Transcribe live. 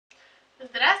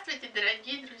Здравствуйте,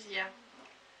 дорогие друзья!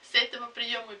 С этого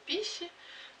приема пищи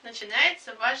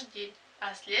начинается ваш день,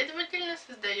 а следовательно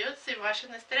создается и ваше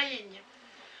настроение.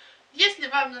 Если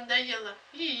вам надоело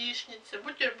яичница,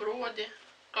 бутерброды,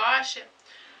 каши,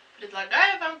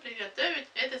 предлагаю вам приготовить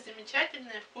это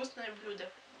замечательное вкусное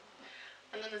блюдо.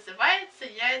 Оно называется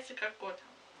яйца кокот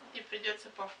и придется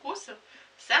по вкусу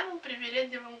самым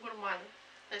привередливым гурманам.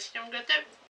 Начнем готовить.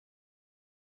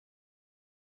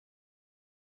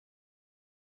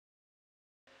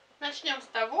 Начнем с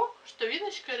того, что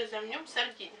вилочкой разомнем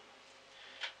сардины.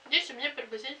 Здесь у меня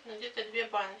приблизительно где-то 2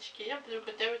 баночки. Я буду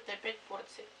готовить на 5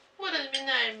 порций. Мы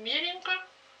разминаем меленько,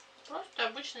 просто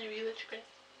обычной вилочкой.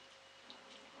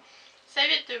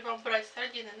 Советую вам брать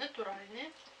сардины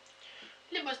натуральные,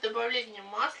 либо с добавлением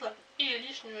масла или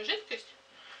лишнюю жидкость.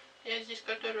 Я здесь,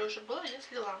 которая уже была, я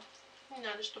слила. Не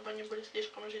надо, чтобы они были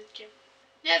слишком жидкие.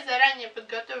 Я заранее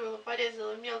подготовила,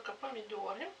 порезала мелко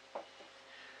помидоры.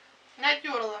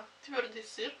 Натерла твердый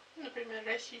сыр, например,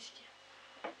 российский.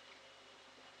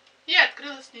 И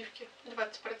открыла сливки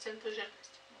 20%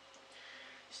 жирности.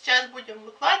 Сейчас будем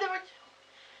выкладывать.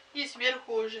 И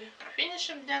сверху уже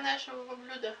финишем для нашего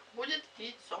блюда будет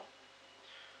яйцо.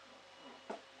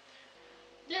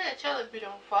 Для начала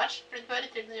берем фарш.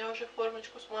 Предварительно я уже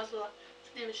формочку смазала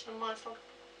сливочным маслом.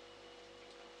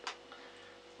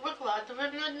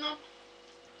 Выкладываем на дно.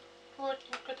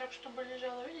 Плотненько, так чтобы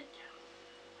лежало, видите?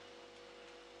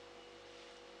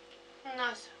 У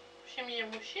нас в семье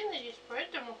мужчины есть,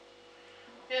 поэтому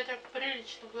я так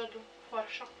прилично кладу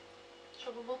фарша,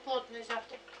 чтобы был плотный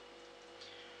завтрак.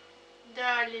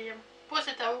 Далее,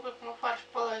 после того, как мы фарш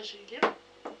положили,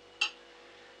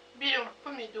 берем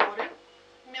помидоры,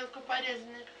 мелко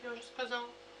порезанные, как я уже сказала,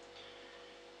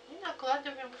 и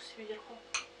накладываем сверху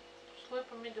слой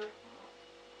помидор.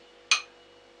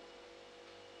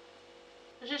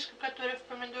 Жижка, которая в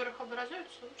помидорах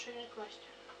образуется, лучше не класть.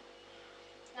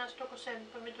 Нас только сами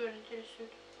помидоры интересуют.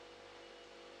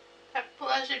 Так,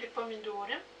 положили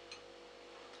помидоры.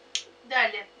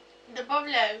 Далее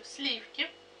добавляю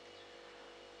сливки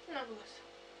на глаз.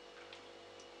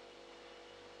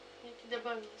 Видите,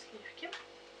 добавила сливки.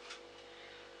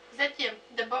 Затем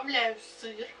добавляю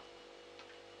сыр.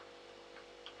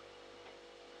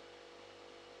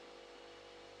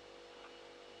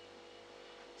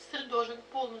 Сыр должен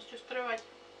полностью скрывать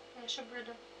наше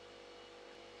блюдо.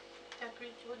 Так,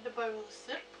 видите, вот добавила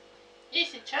сыр. И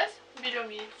сейчас берем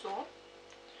яйцо,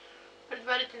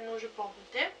 предварительно уже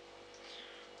помытое,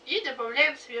 и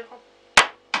добавляем сверху.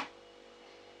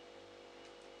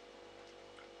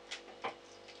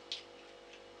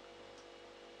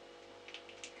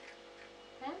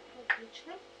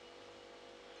 Отлично.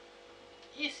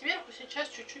 И сверху сейчас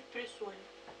чуть-чуть присолим.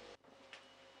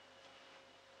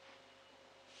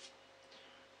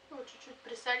 Вот чуть-чуть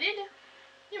присолили.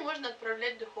 И можно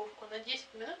отправлять в духовку на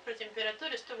 10 минут при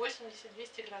температуре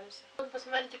 180-200 градусов. Вот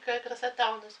посмотрите, какая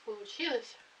красота у нас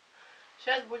получилась.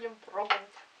 Сейчас будем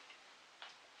пробовать.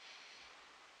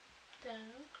 Так,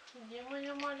 где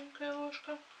моя маленькая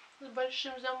ложка с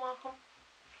большим замахом?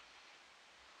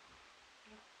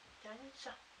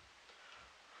 Тянется.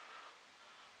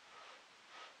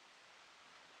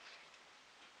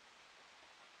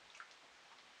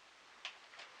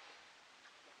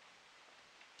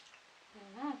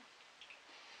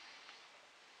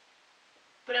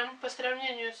 Прям по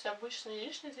сравнению с обычной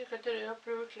яичницей, к которой вы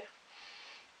привыкли.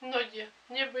 Многие,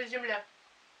 небо и земля.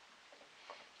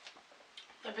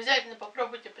 Обязательно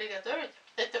попробуйте приготовить.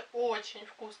 Это очень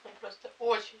вкусно, просто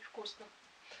очень вкусно.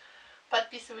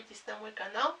 Подписывайтесь на мой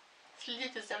канал,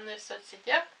 следите за мной в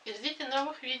соцсетях и ждите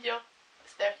новых видео.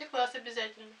 Ставьте класс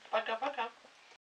обязательно. Пока-пока.